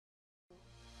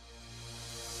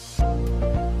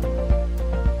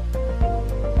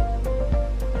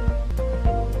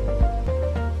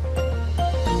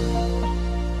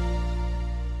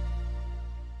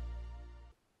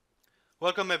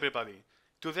Welcome everybody.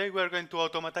 Today we are going to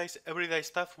automatize everyday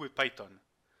stuff with Python.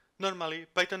 Normally,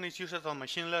 Python is used on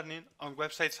machine learning, on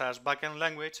websites as backend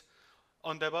language,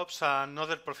 on DevOps and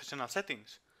other professional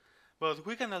settings. But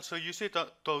we can also use it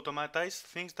to automatize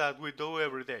things that we do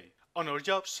every day. On our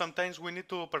jobs, sometimes we need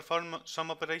to perform some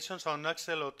operations on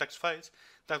Excel or text files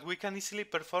that we can easily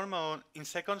perform in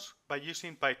seconds by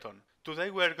using Python. Today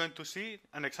we are going to see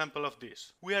an example of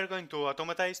this. We are going to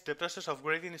automatize the process of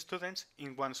grading students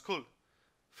in one school.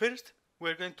 First, we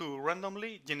are going to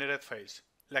randomly generate files,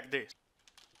 like this.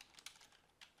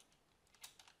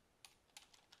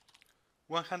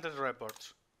 100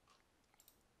 reports.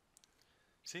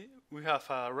 See, we have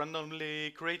a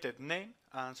randomly created name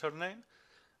and surname,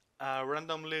 a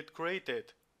randomly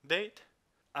created date,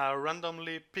 a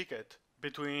randomly picked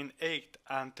between 8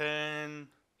 and 10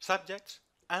 subjects,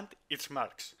 and its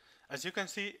marks. As you can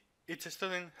see, each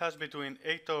student has between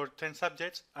 8 or 10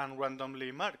 subjects and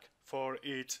randomly marked for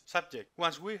each subject.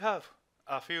 Once we have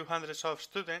a few hundreds of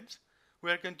students,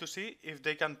 we are going to see if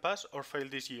they can pass or fail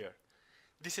this year.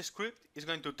 This script is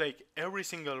going to take every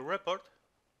single report,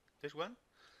 this one,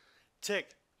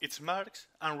 check its marks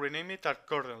and rename it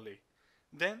accordingly.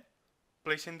 Then,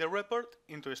 placing the report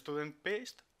into a student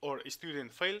paste or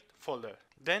student failed folder.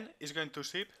 Then it's going to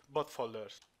zip both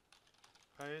folders.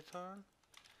 Python,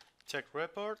 check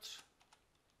reports,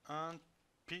 and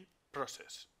p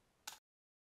process.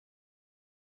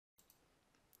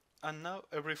 And now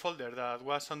every folder that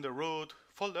was on the root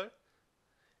folder,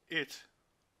 it's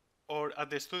or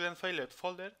at the student failed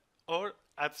folder or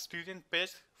at student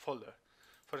paste folder.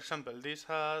 For example, this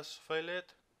has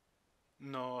failed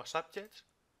no subjects,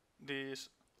 this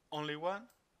only one,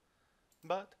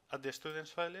 but at the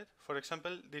students failed, for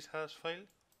example, this has failed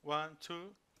 1,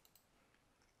 2,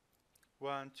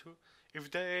 1, 2.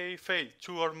 If they fail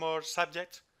 2 or more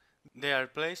subjects, they are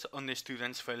placed on the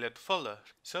students failed folder.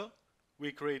 So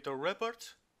we create our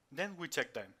reports, then we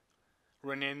check them,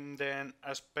 rename them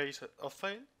as space of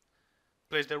fail,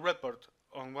 place the report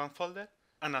on one folder,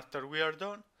 and after we are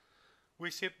done, we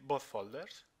zip both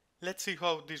folders. Let's see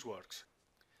how this works.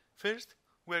 First,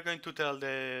 we are going to tell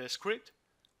the script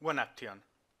one action.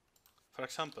 For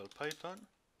example, Python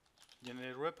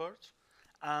generate reports,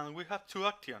 and we have two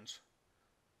actions,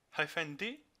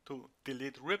 -d to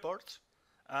delete reports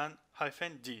and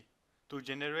 -g to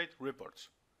generate reports.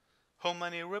 How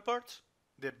many reports?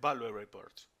 The value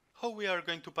reports. How we are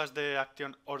going to pass the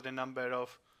action or the number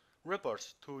of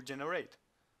reports to generate?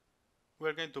 We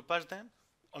are going to pass them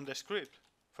on the script.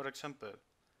 For example,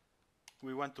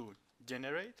 we want to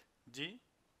generate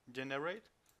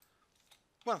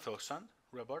 1000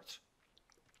 reports.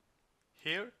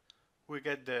 Here we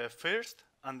get the first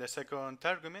and the second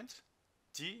arguments,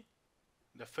 g,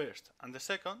 the first and the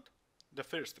second, the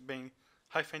first being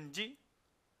 -g,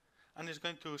 and it's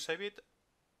going to save it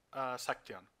as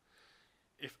action.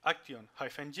 If action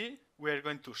 -g, we are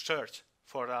going to search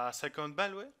for a second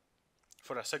value,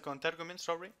 for a second argument,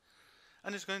 sorry,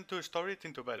 and it's going to store it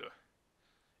into value.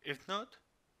 If not,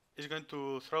 it's going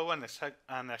to throw an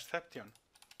exception,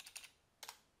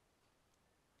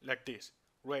 like this,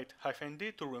 write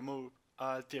 -d to remove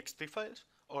all txt files,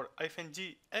 or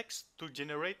 -gx to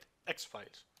generate x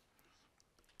files.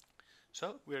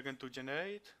 So we are going to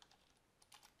generate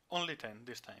only 10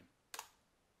 this time.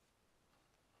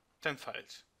 10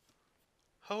 files.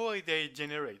 How are they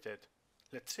generated?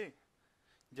 Let's see.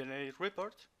 Generate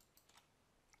report.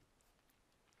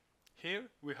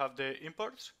 Here we have the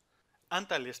imports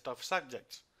and a list of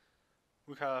subjects.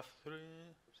 We have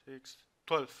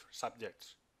 12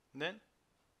 subjects. Then,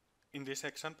 in this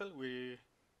example, we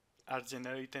are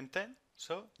generating 10,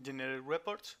 so generate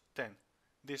reports 10.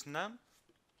 This num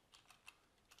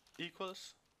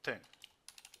equals 10.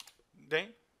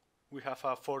 Then, we have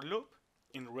a for loop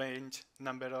in range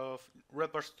number of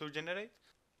reports to generate,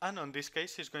 and on this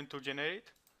case, it's going to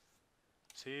generate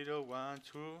 0, 1,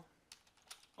 2,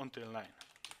 until 9.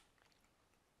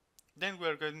 Then we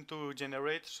are going to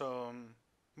generate some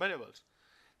variables.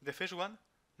 The first one,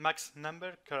 max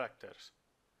number characters.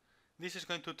 This is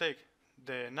going to take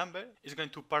the number, is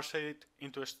going to parse it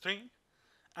into a string,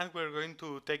 and we're going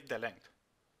to take the length.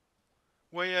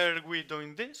 Why are we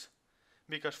doing this?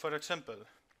 Because, for example,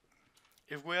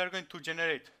 if we are going to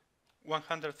generate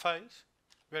 100 files,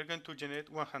 we are going to generate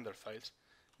 100 files.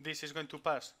 This is going to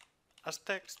pass as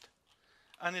text,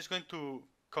 and it's going to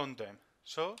count them.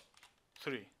 So,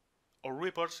 3. Our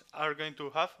reports are going to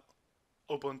have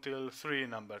up until 3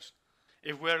 numbers.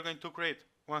 If we are going to create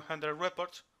 100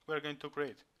 reports, we are going to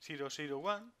create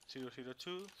 001,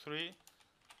 002, 3,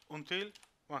 until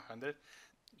 100.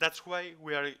 That's why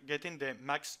we are getting the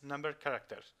max number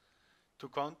characters, to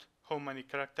count how many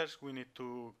characters we need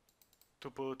to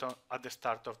put on at the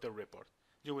start of the report.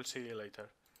 You will see later.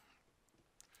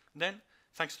 Then,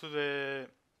 thanks to the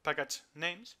package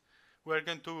names, we are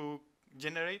going to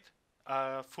generate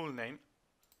a full name.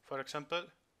 For example,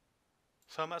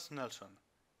 Thomas Nelson.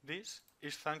 This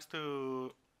is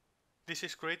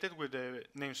created with the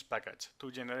names package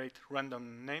to generate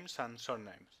random names and short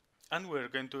names. And we're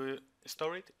going to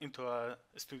store it into a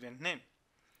student name.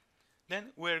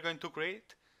 Then we're going to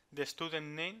create the student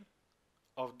name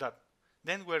of that.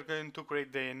 Then we're going to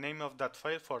create the name of that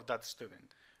file for that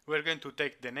student. We're going to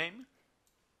take the name,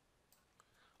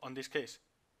 on this case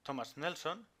Thomas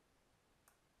Nelson,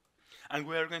 and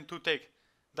we are going to take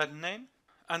that name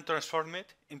and transform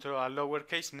it into a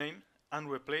lowercase name and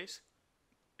replace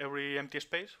every empty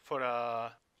space for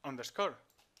a underscore.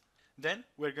 Then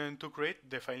we're going to create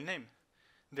the file name.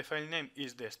 The file name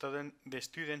is the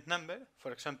student number.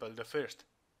 For example, the first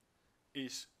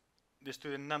is the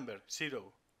student number 0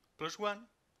 plus 1,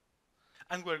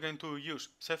 and we're going to use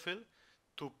Sheffield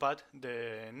to pad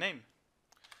the name.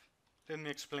 Let me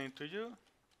explain to you.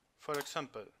 For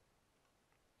example,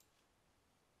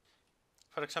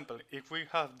 if we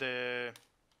have the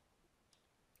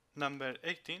number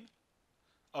 18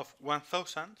 of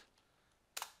 1000,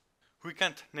 we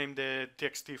can't name the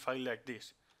txt file like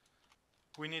this.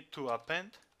 We need to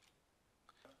append.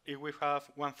 If we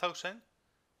have 1000,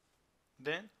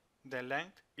 then the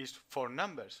length is 4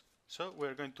 numbers. So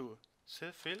we're going to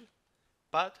Sheffield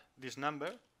pad this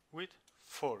number with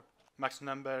 4. Max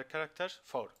number characters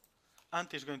 4. And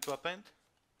it's going to append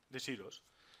the zeros.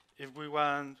 If we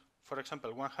want, for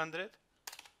example, 100,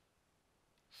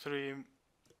 3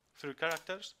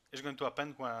 characters, is going to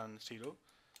append 1 0.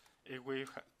 If we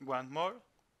want more,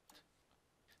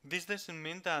 this doesn't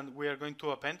mean that we are going to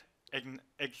append 8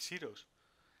 zeros.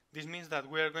 This means that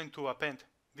we are going to append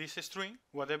this string,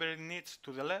 whatever it needs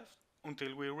to the left,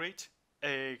 until we reach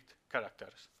 8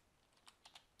 characters.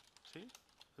 See?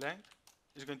 Length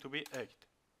is going to be 8.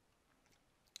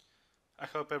 I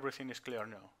hope everything is clear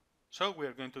now. So we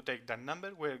are going to take that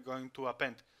number, we are going to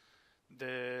append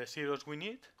the zeros we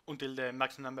need until the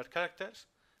max number characters,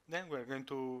 then we are going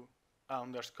to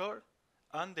underscore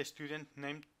and the student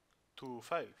name to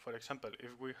file. For example,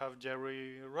 if we have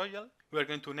Jerry Royal, we are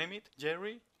going to name it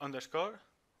Jerry underscore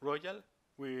Royal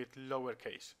with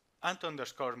lowercase and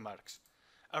underscore marks.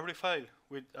 Every file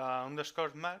with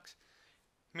underscore marks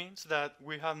means that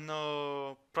we have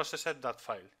not processed that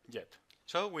file yet.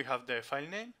 So we have the file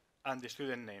name and the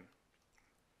student name.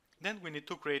 Then we need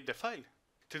to create the file.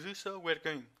 To do so, we're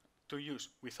going to use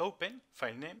with open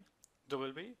file name,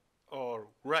 WB, or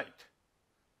write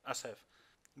as f.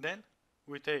 Then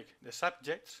we take the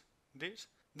subjects, this.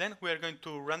 Then we are going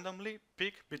to randomly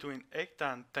pick between 8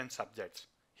 and 10 subjects.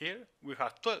 Here we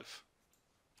have 12.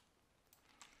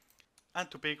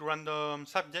 And to pick random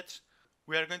subjects,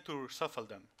 we are going to shuffle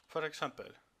them. For example,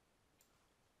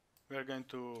 we are going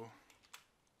to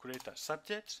create a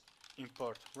subjects,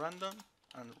 import random,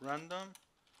 and random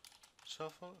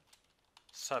shuffle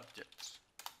subjects.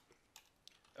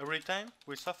 Every time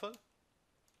we shuffle,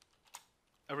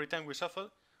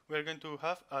 we are going to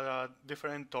have a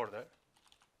different order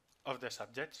of the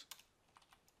subjects.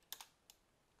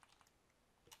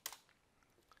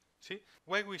 See,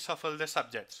 why we shuffle the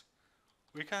subjects?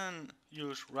 We can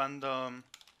use random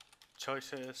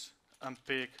choices and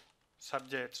pick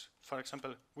subjects. For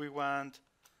example, we want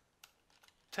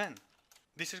 10.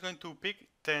 This is going to pick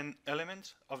 10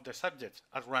 elements of the subject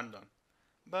at random.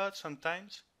 But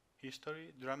sometimes,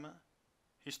 history, drama,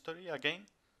 history again.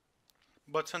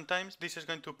 But sometimes this is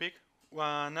going to pick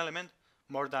one element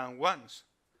more than once.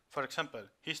 For example,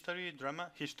 history,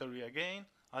 drama, history again,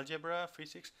 algebra,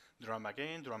 physics, drama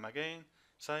again,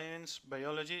 science,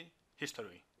 biology,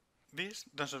 history. This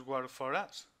doesn't work for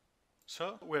us.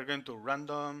 So we're going to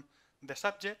random the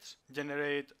subjects,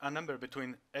 generate a number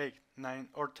between 8, 9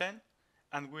 or 10,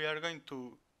 and we are going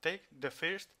to take the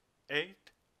first 8,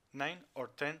 9 or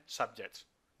 10 subjects.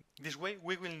 This way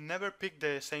we will never pick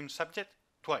the same subject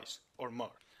twice or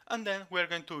more. And then we are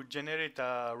going to generate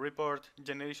a report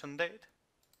generation date,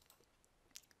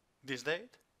 this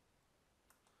date,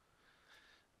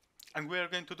 and we are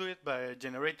going to do it by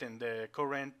generating the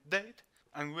current date,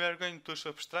 and we are going to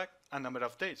subtract a number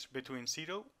of dates between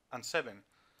 0 and 7.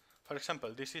 For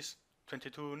example, this is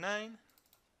 22/9,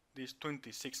 this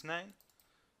 26/9,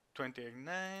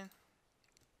 28/9,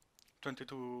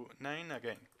 22/9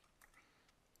 again.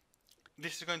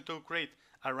 This is going to create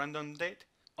a random date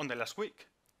on the last week.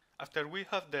 After we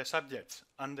have the subjects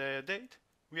and the date,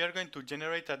 we are going to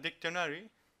generate a dictionary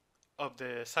of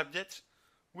the subjects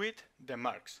with the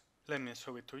marks. Let me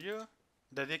show it to you.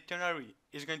 The dictionary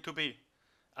is going to be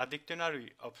a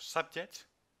dictionary of subjects,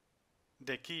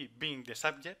 the key being the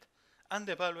subject, and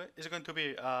the value is going to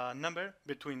be a number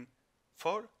between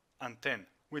 4 and 10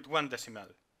 with one decimal.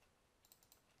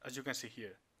 As you can see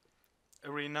here,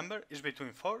 every number is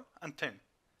between 4 and 10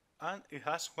 and it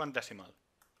has one decimal.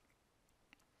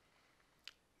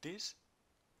 This,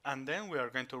 and then we are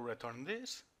going to return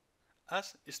this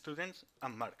as students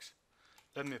and marks.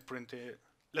 Let me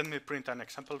print an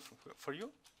example for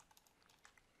you.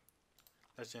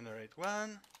 Let's generate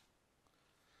one.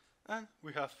 And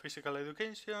we have physical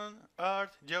education,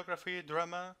 art, geography,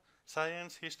 drama,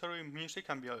 science, history, music,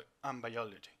 and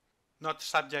biology. Not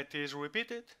subject is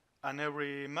repeated, and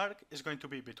every mark is going to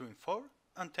be between 4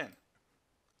 and 10.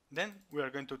 Then we are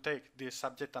going to take this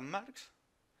subject and marks,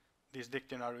 this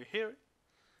dictionary here,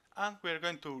 and we are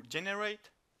going to generate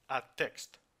a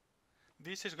text.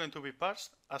 This is going to be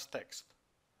parsed as text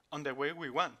on the way we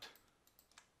want.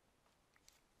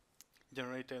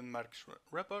 Generated marks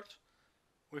reports,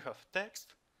 we have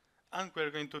text, and we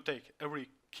are going to take every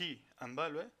key and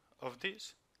value of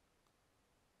this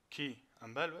key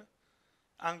and value,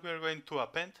 and we are going to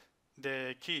append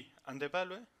the key and the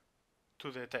value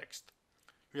to the text.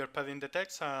 We are padding the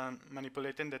text and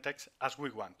manipulating the text as we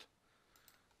want.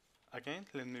 Again,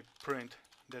 let me print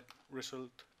the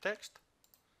result text.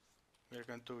 We are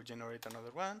going to generate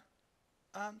another one,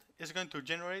 and it's going to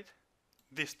generate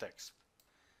this text.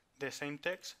 The same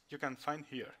text you can find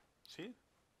here. See?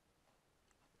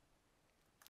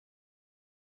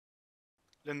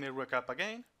 Let me recap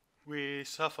again. We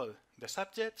shuffle the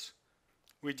subjects.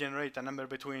 We generate a number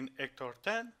between 8 or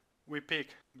 10. We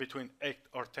pick between 8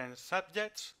 or 10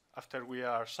 subjects after we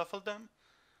are shuffled them.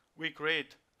 We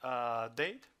create a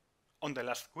date on the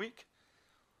last week.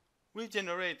 We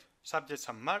generate subjects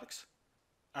and marks.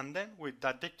 And then with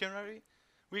that dictionary,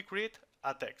 we create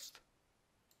a text.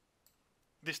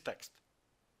 This text.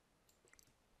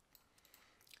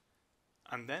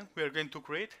 And then we are going to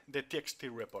create the TXT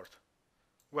report,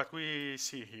 what we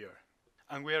see here.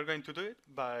 And we are going to do it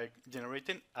by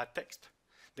generating a text.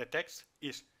 The text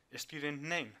is a student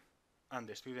name, and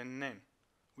the student name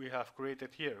we have created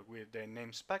here with the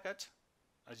names package,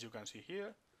 as you can see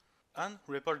here, and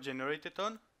report generated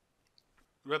on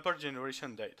report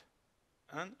generation date,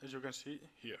 and as you can see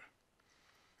here.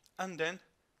 And then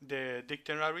the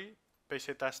dictionary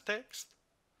pasted as text,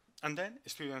 and then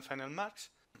student final marks,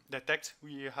 the text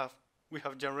we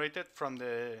have generated from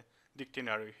the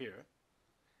dictionary here,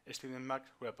 student mark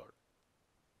report.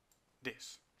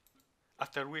 This.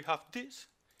 After we have this,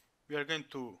 we are going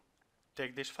to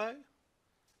take this file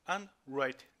and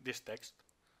write this text.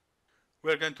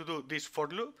 We are going to do this for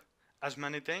loop as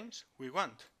many times we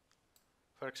want.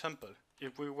 For example,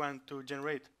 if we want to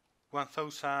generate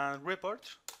 1000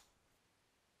 reports,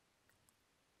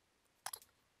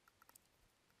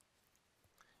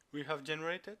 we have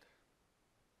generated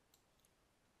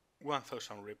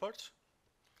 1000 reports.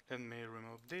 Let me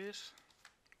remove this.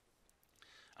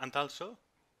 And also,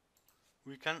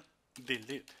 we can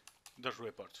delete those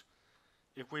reports.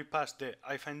 If we pass the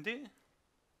 -d,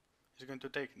 it's going to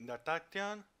take that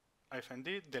action,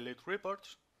 -d, delete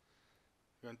reports.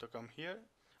 We're going to come here.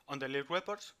 On delete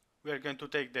reports, we are going to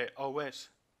take the OS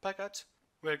package.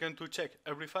 We are going to check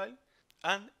every file,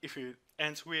 and if it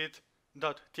ends with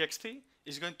 .txt,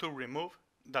 it's going to remove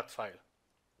that file.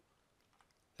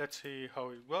 Let's see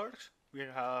how it works. We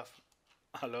have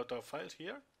a lot of files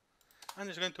here, and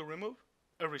it's going to remove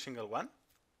every single one,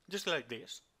 just like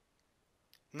this.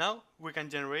 Now we can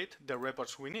generate the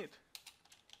reports we need.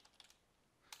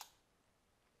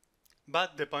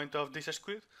 But the point of this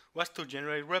script was to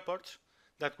generate reports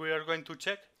that we are going to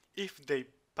check if they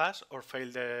pass or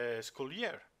fail the school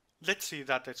year. Let's see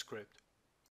that script.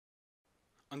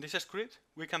 On this script,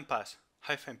 we can pass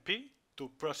 -p to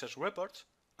process reports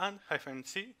and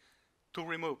 -c to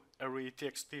remove every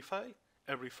txt file,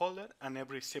 every folder, and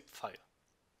every zip file.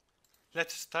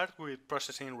 Let's start with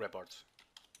processing reports.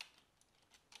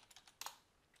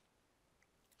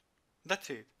 That's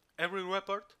it. Every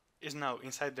report is now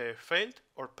inside the failed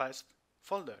or passed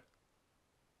folder.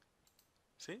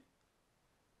 See?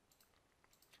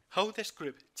 How the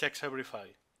script checks every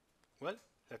file? Well,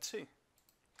 let's see.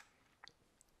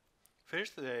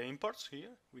 First, the imports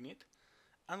here we need,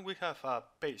 and we have a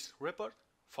paste report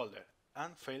folder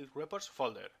and failed reports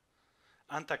folder,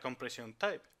 and a compression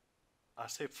type, a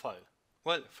zip file.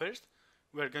 Well, first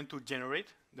we are going to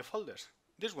generate the folders.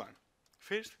 This one.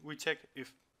 First, we check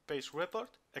if paste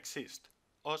report exists,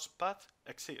 OS path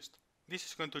exists. This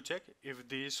is going to check if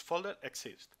this folder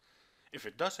exists. If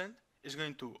it doesn't, it's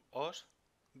going to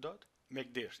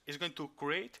os.make this. It's going to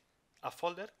create a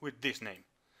folder with this name.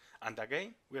 And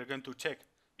again, we are going to check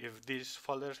if this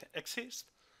folder exists,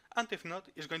 and if not,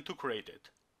 it's going to create it.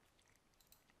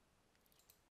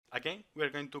 Again, we're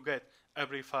going to get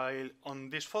every file on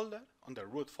this folder, on the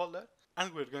root folder,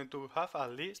 and we're going to have a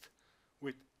list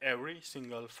with every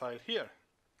single file here.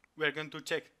 We're going to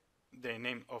check the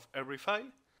name of every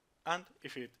file, and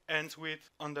if it ends with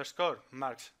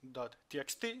 _marks.txt,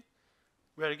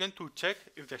 we are going to check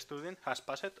if the student has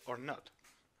passed it or not.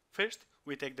 First,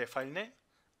 we take the file name,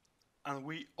 and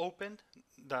we open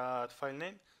that file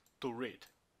name to read.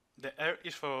 The R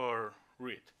is for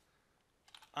read,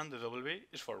 and the W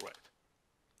is for write.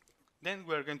 Then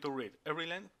we are going to read every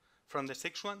line from the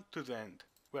sixth one to the end.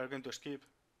 We are going to skip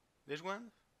this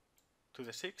one to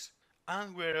the sixth,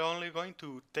 and we are only going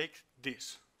to take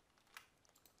this.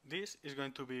 This is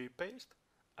going to be pasted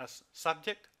as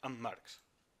subject and marks.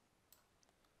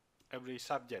 Every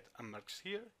subject and marks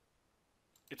here,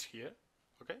 it's here,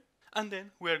 okay? And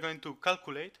then we are going to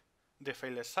calculate the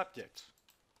failed subjects,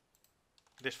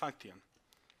 this function.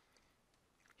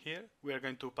 Here we are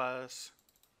going to pass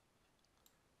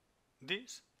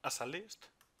this as a list.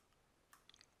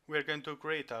 We are going to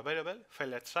create a variable,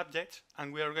 failed subjects,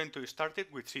 and we are going to start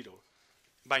it with 0.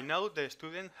 By now the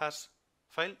student has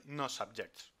failed no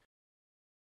subjects.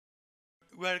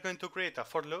 We are going to create a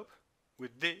for loop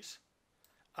with this,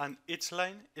 and each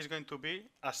line is going to be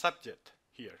a subject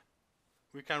here.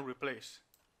 We can replace,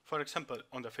 for example,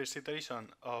 on the first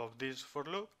iteration of this for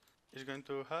loop, is going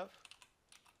to have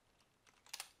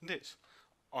this.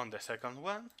 On the second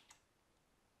one,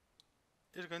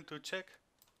 is going to check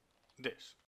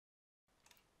this.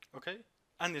 Okay?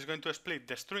 And it's going to split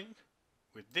the string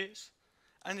with this,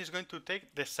 and it's going to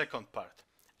take the second part,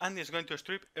 and it's going to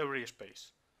strip every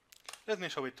space. Let me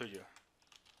show it to you.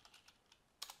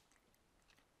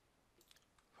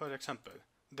 For example,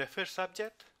 the first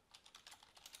subject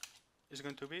is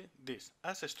going to be this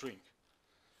as a string,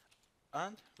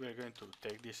 and we're going to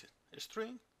take this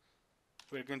string,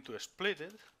 we're going to split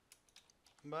it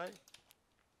by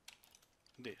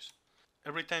this.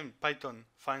 Every time Python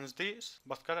finds this,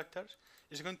 both characters,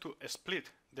 it's going to split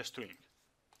the string.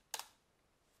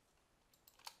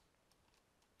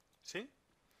 See?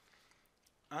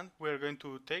 And we're going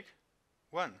to take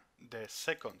one, the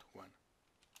second one.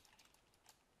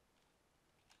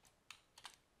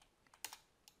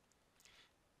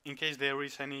 In case there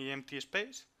is any empty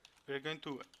space, we're going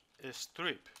to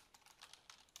strip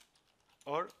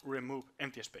or remove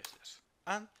empty spaces.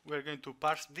 And we're going to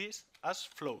parse this as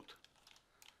float,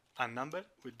 a number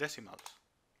with decimals.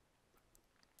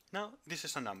 Now this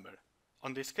is a number.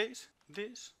 On this case,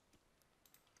 this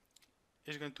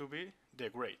is going to be the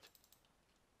grade.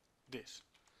 This.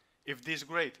 If this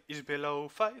grade is below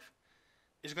 5,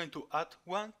 it's going to add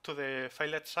 1 to the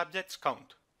failed subjects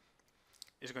count.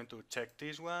 It's going to check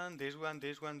this one, this one,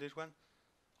 this one, this one.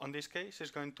 On this case,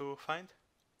 it's going to find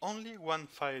only one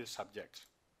file subject,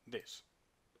 this.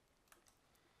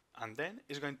 And then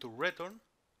it's going to return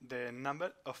the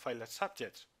number of failed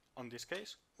subjects, on this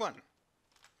case, 1.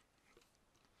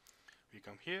 We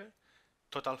come here,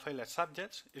 total failed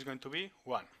subjects is going to be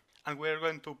 1. And we're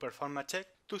going to perform a check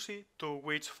to see to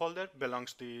which folder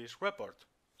belongs this report.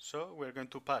 So we're going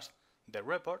to pass the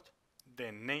report,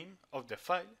 the name of the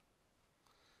file,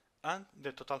 and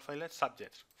the total failed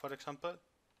subjects. For example,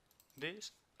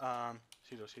 this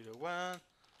 001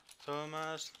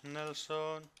 Thomas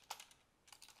Nelson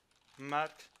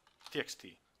Mark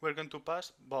txt. We're going to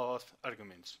pass both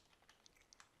arguments.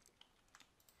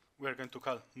 We're going to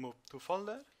call move to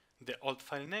folder, the old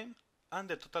file name, and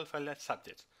the total failed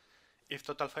subjects. If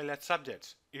total failed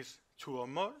subjects is 2 or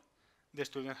more, the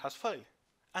student has failed,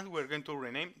 and we're going to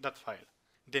rename that file.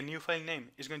 The new file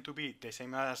name is going to be the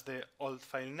same as the old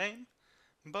file name,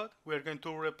 but we're going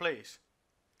to replace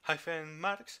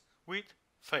 -marks with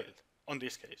failed, on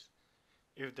this case,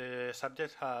 if the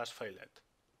subject has failed.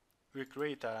 We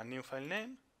create a new file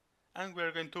name, and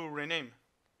we're going to rename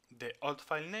the old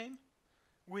file name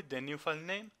with the new file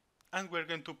name, and we're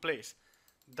going to place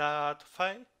that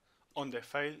file on the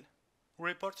file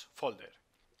reports folder.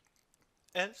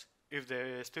 Else, if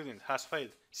the student has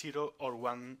failed 0 or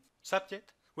 1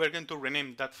 subject, we're going to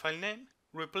rename that file name,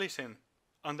 replacing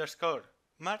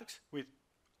 _marks with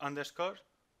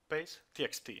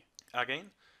 _paste.txt.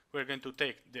 Again, we're going to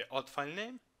take the old file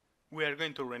name, we are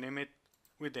going to rename it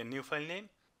with the new file name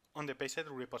on the pasted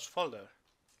reports folder.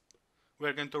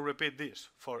 We're going to repeat this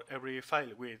for every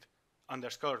file with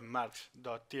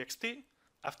 _marks.txt.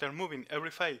 After moving every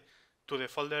file to the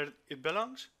folder it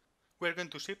belongs, we're going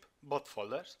to zip both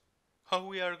folders. How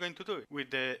we are going to do it? With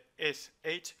the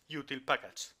shutil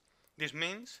package. This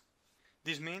means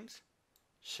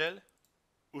shell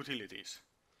utilities.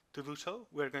 To do so,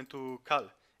 we're going to call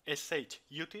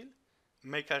shutil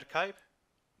makeArchive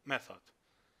method.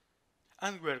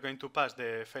 And we're going to pass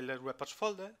the failed reports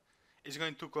folder. It's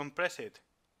going to compress it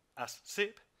as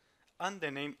zip, and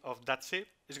the name of that zip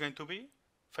is going to be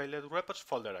failed reports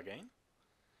folder again.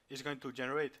 It's going to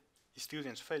generate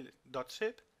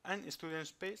studentsfailed.zip and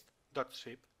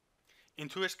studentspaced.zip. In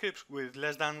two scripts with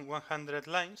less than 100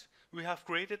 lines, we have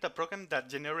created a program that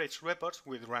generates reports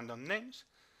with random names,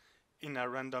 in a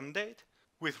random date,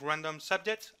 with random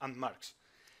subjects and marks,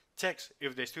 checks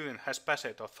if the student has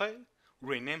passed or failed,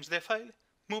 renames the file,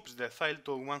 moves the file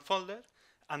to one folder,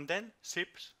 and then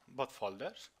zips both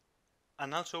folders.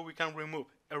 And also we can remove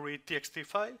every txt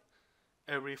file,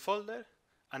 every folder,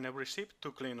 and every zip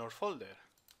to clean our folder.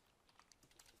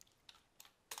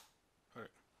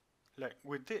 Like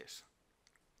with this.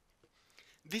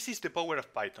 This is the power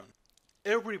of Python.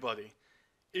 Everybody,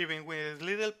 even with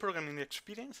little programming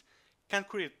experience, can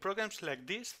create programs like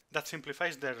this that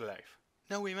simplifies their life.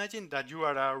 Now imagine that you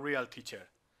are a real teacher.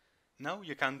 Now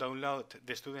you can download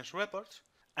the students' reports,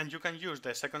 and you can use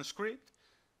the second script,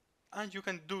 and you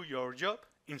can do your job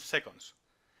in seconds.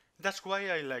 That's why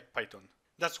I like Python.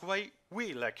 That's why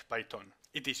we like Python.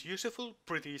 It is useful,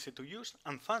 pretty easy to use,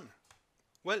 and fun.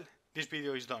 Well, this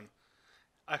video is done.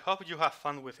 I hope you have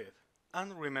fun with it.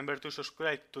 And remember to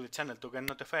subscribe to the channel to get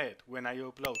notified when I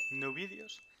upload new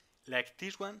videos, like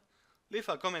this one, leave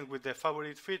a comment with the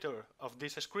favorite feature of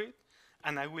this script,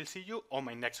 and I will see you on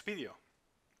my next video.